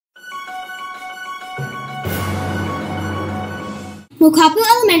Mokapu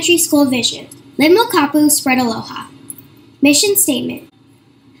Elementary School Vision. Live Mokapu, spread aloha. Mission statement.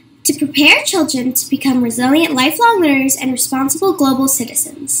 To prepare children to become resilient lifelong learners and responsible global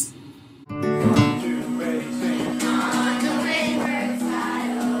citizens.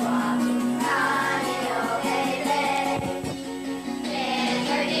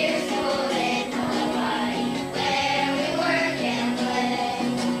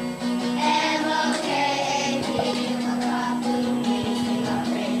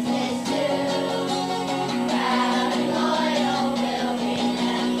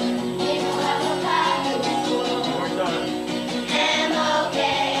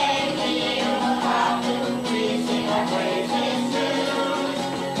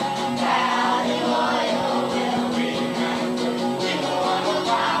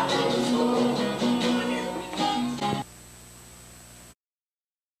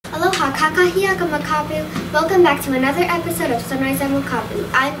 Aloha, kakahiaka Mokapu. Welcome back to another episode of Sunrise at Mokapu.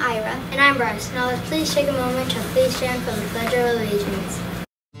 I'm Ira. And I'm Bryce. Now let's please take a moment to please stand for the Pledge of Allegiance.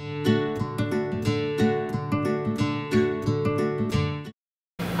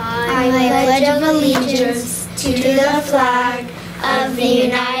 I pledge of allegiance to the flag of the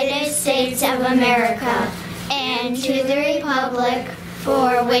United States of America and to the republic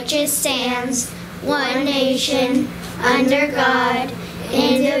for which it stands, one nation, under God,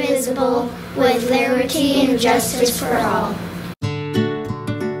 indivisible, with liberty and justice for all.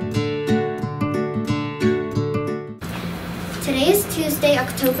 Today is Tuesday,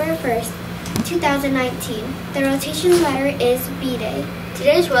 October 1st, 2019. The rotation letter is B-Day.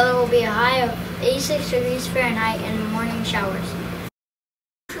 Today's weather will be a high of 86 degrees Fahrenheit and morning showers.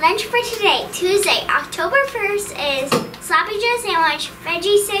 Lunch for today, Tuesday, October 1st is Sloppy Joe sandwich,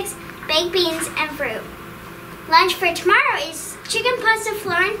 veggie sticks, baked beans, and fruit. Lunch for tomorrow is chicken pasta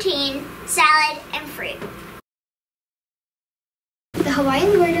Florentine, salad, and fruit. The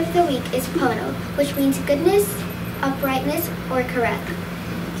Hawaiian word of the week is pono, which means goodness, uprightness, or correct.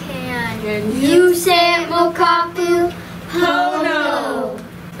 Can you say it, Mokapu? Pono!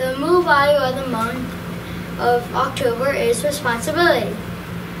 The muvayu of the month of October is responsibility.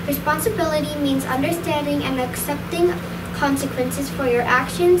 Responsibility means understanding and accepting consequences for your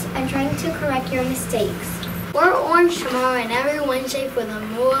actions and trying to correct your mistakes. We're orange tomorrow and every Wednesday for the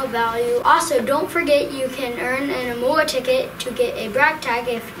MUA value. Also, don't forget you can earn an MUA ticket to get a brag tag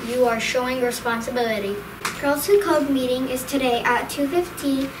if you are showing responsibility. Girls Who Code meeting is today at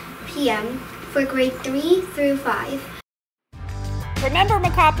 2:15 p.m. for grade 3 through 5. Remember,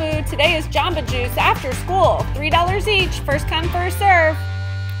 Mokapu, today is Jamba Juice after school. $3 each, first come, first serve.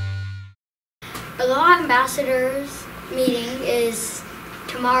 Aloha Ambassadors meeting is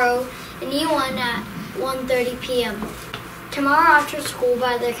tomorrow in E1 at 1:30 p.m. Tomorrow after school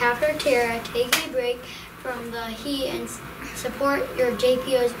by the cafeteria, take a break from the heat and support your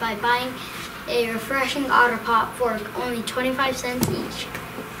JPOs by buying a refreshing Otter Pop for only 25 cents each.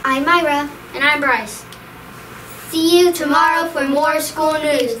 I'm Myra. And I'm Bryce. See you tomorrow for more school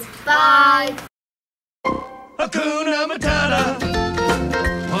news. Bye. Hakuna